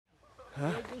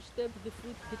Huh?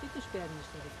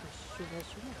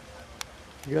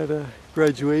 You got a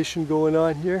graduation going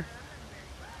on here.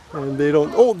 And they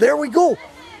don't, oh, there we go!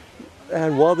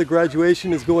 And while the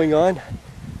graduation is going on,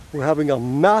 we're having a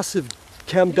massive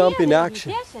chem dump in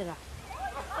action.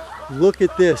 Look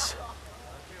at this.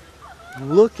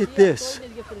 Look at this.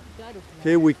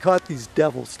 Okay, we caught these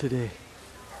devils today.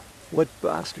 What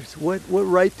bastards. What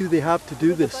right do they have to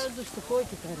do this?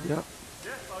 Yeah.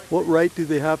 What right do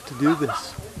they have to do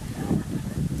this?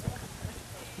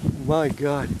 My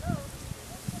God.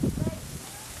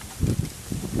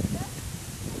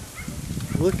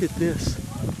 Look at this.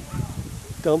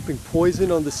 Dumping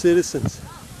poison on the citizens.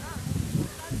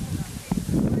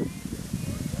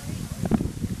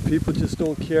 People just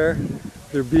don't care.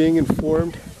 They're being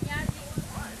informed.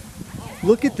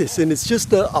 Look at this, and it's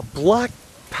just a black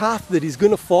path that he's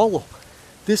going to follow.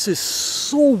 This is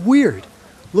so weird.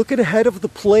 Look at ahead of the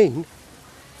plane.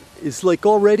 It's like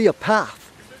already a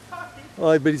path.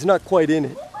 But he's not quite in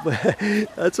it. But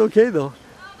that's okay though.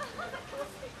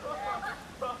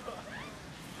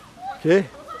 Okay,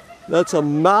 that's a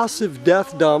massive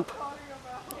death dump.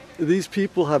 These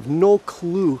people have no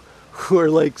clue who are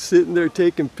like sitting there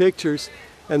taking pictures,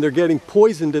 and they're getting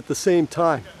poisoned at the same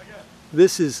time.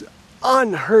 This is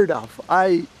unheard of.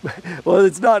 Well,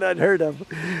 it's not unheard of,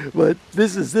 but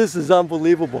this is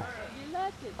unbelievable.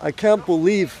 I can't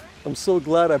believe, I'm so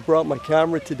glad I brought my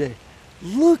camera today.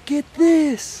 Look at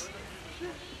this.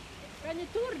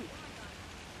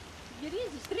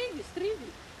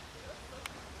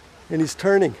 And he's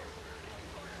turning.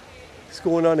 He's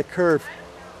going on a curve.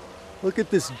 Look at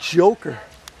this joker.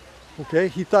 Okay,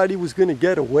 he thought he was going to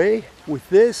get away with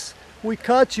this. We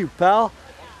caught you, pal.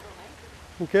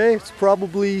 Okay, it's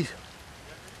probably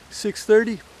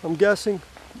 6:30, I'm guessing.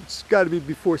 It's got to be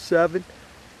before 7.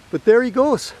 But there he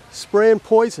goes, spraying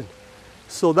poison.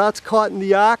 So that's caught in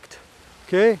the act.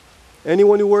 Okay,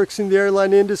 anyone who works in the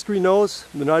airline industry knows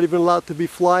they're not even allowed to be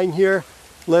flying here,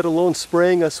 let alone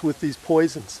spraying us with these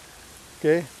poisons.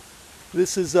 Okay,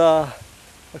 this is a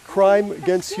crime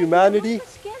against humanity.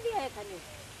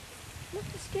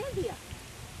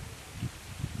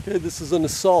 Okay, this is an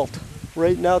assault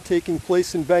right now taking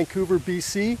place in Vancouver,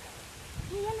 BC.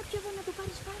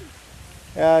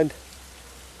 And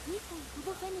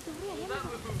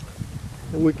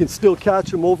we can still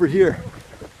catch him over here,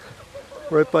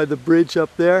 right by the bridge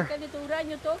up there.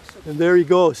 And there he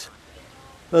goes.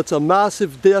 That's a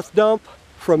massive death dump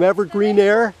from Evergreen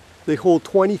Air. They hold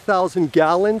 20,000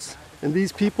 gallons, and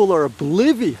these people are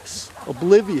oblivious.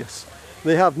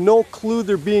 They have no clue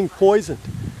they're being poisoned.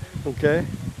 Okay?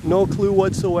 No clue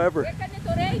whatsoever.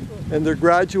 And they're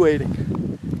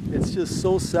graduating. It's just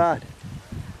so sad.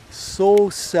 So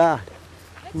sad.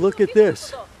 Look at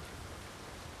this.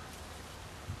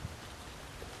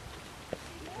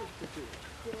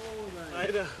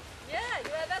 Yeah,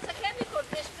 that's a chemical.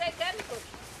 They spray chemicals.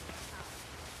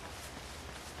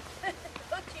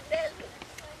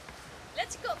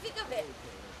 Let's go, pick a bit.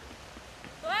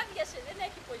 Το άδειασε, δεν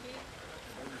έχει πολύ.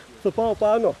 Θα πάω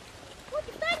πάνω.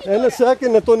 Ένα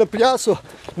second να τον πιάσω.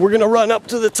 We're gonna run up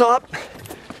to the top.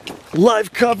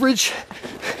 Live coverage.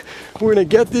 We're gonna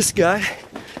get this guy.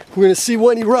 We're gonna see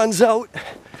when he runs out.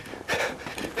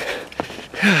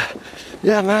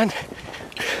 Yeah, man.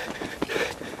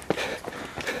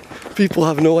 People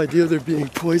have no idea they're being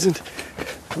poisoned.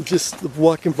 I'm just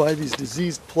walking by these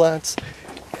diseased plants.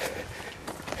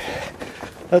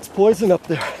 That's poison up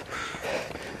there.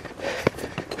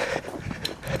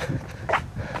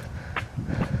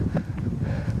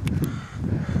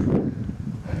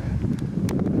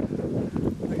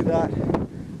 Look at that.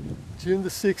 June the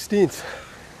 16th.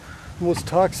 Most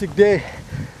toxic day.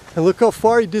 And look how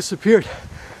far he disappeared.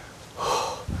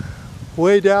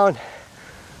 Way down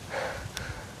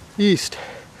east.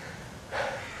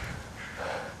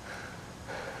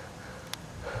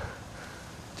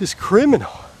 Just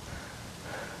criminal.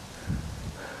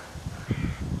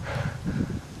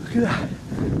 Look at that.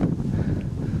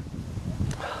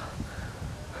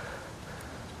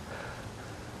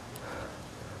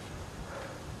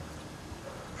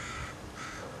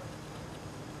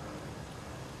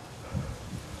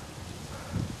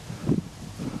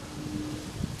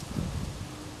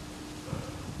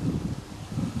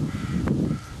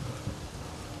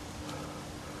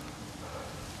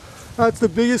 That's the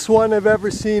biggest one I've ever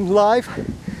seen live.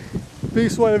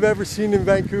 Biggest one I've ever seen in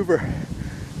Vancouver.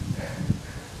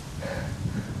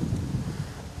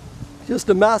 Just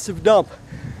a massive dump.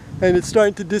 And it's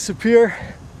starting to disappear.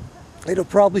 It'll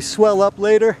probably swell up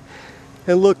later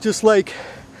and look just like,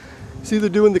 see they're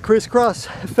doing the crisscross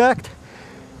effect.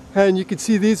 And you can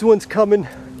see these ones coming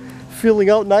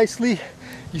filling out nicely.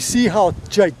 You see how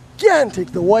gigantic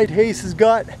the white haze has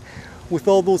got with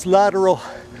all those lateral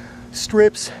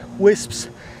strips, wisps,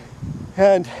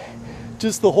 and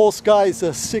just the whole sky is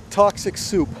a sick toxic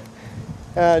soup.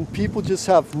 And people just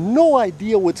have no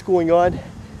idea what's going on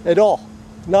at all.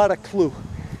 Not a clue.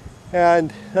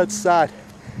 And that's sad.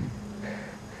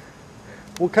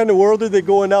 What kind of world are they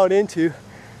going out into,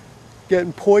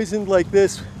 getting poisoned like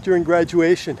this during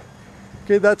graduation?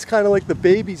 Okay, that's kind of like the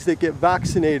babies that get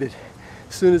vaccinated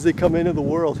as soon as they come into the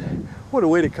world. What a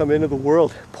way to come into the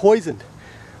world, poisoned.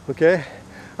 Okay,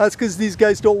 that's because these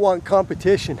guys don't want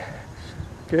competition.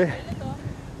 Okay,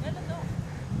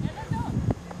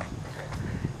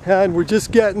 and we're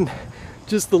just getting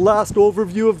the last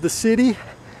overview of the city.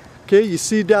 Okay, you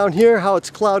see down here how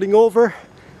it's clouding over,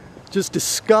 just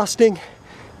disgusting.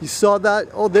 You saw that?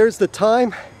 Oh, there's the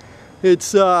time.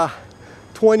 It's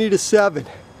 20 to 7.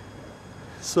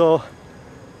 So,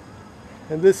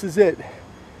 and this is it.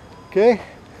 Okay,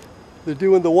 they're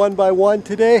doing the 1 by 1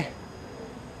 today.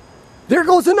 There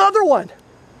goes another one.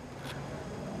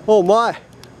 Oh my,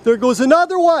 there goes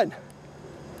another one.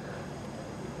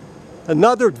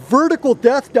 Another vertical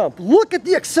death dump. Look at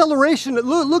the acceleration,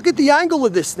 look at the angle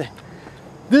of this thing.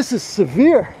 This is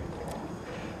severe.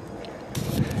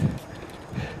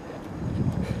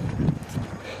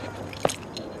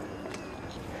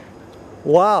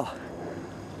 Wow,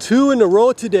 2 in a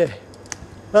row today.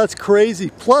 That's crazy.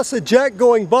 Plus a jet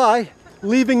going by,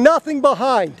 leaving nothing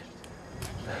behind.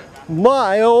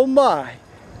 My, oh my.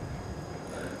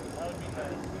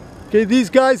 Okay, these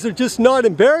guys are just not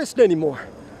embarrassed anymore.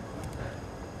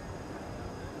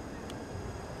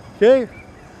 Okay,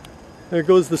 there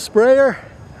goes the sprayer.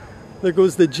 There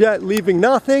goes the jet leaving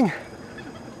nothing.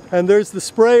 And there's the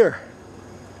sprayer.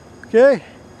 Okay,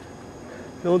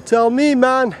 don't tell me,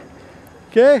 man.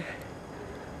 Okay,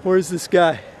 where's this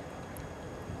guy?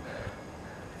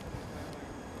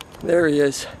 There he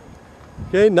is.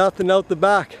 Okay, nothing out the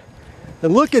back.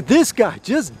 And look at this guy,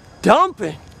 just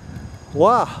dumping.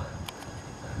 Wow.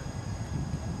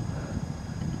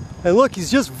 And look,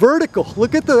 he's just vertical.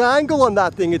 Look at the angle on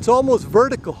that thing, it's almost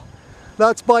vertical.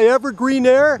 That's by evergreen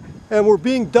air, and we're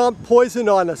being dumped poison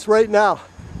on us right now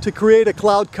to create a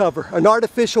cloud cover, an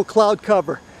artificial cloud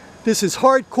cover. This is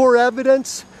hardcore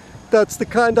evidence. That's the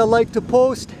kind I like to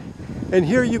post. And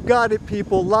here you got it,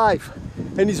 people, live.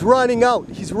 And he's running out,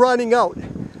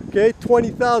 Okay,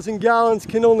 20,000 gallons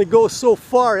can only go so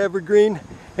far, evergreen,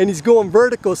 and he's going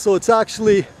vertical, so it's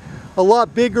actually a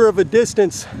lot bigger of a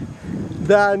distance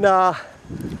than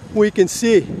we can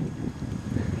see.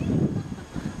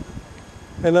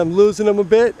 And I'm losing him a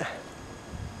bit.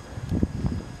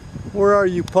 Where are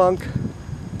you, punk?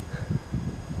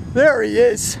 There he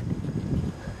is.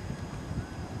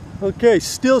 Okay,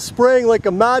 still spraying like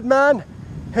a madman,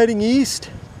 heading east.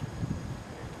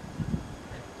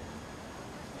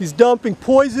 He's dumping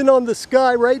poison on the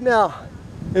sky right now,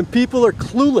 and people are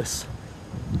clueless.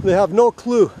 They have no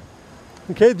clue.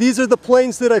 Okay, these are the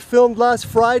planes that I filmed last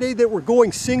Friday that were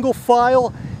going single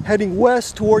file, heading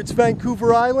west towards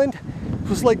Vancouver Island. It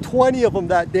was like 20 of them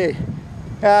that day.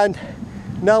 And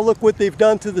now look what they've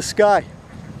done to the sky.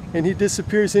 And he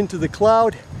disappears into the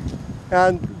cloud,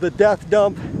 and the death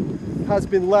dump has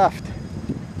been left.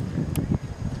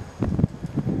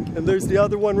 And there's the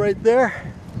other one right there.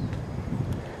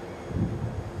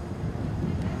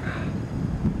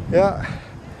 Yeah,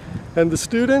 and the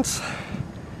students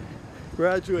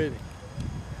graduating.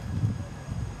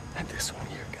 And this one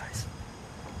here, guys.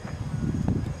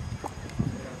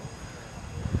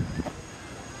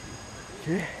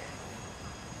 Okay.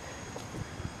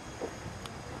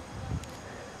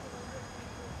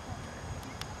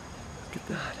 Look at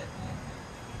that.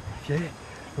 Okay,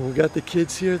 and we got the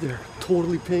kids here, they're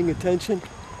totally paying attention,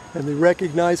 and they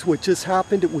recognize what just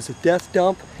happened. It was a death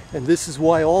dump, and this is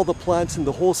why all the plants in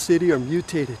the whole city are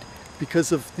mutated,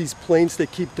 because of these planes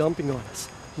that keep dumping on us.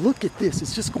 Look at this,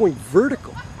 it's just going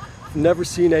vertical. I've never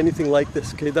seen anything like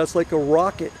this, okay? That's like a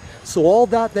rocket. So all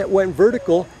that went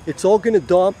vertical, it's all gonna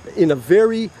dump in a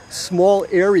very small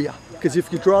area, because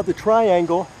if you draw the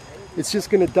triangle, it's just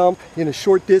gonna dump in a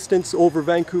short distance over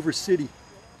Vancouver City.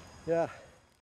 Yeah.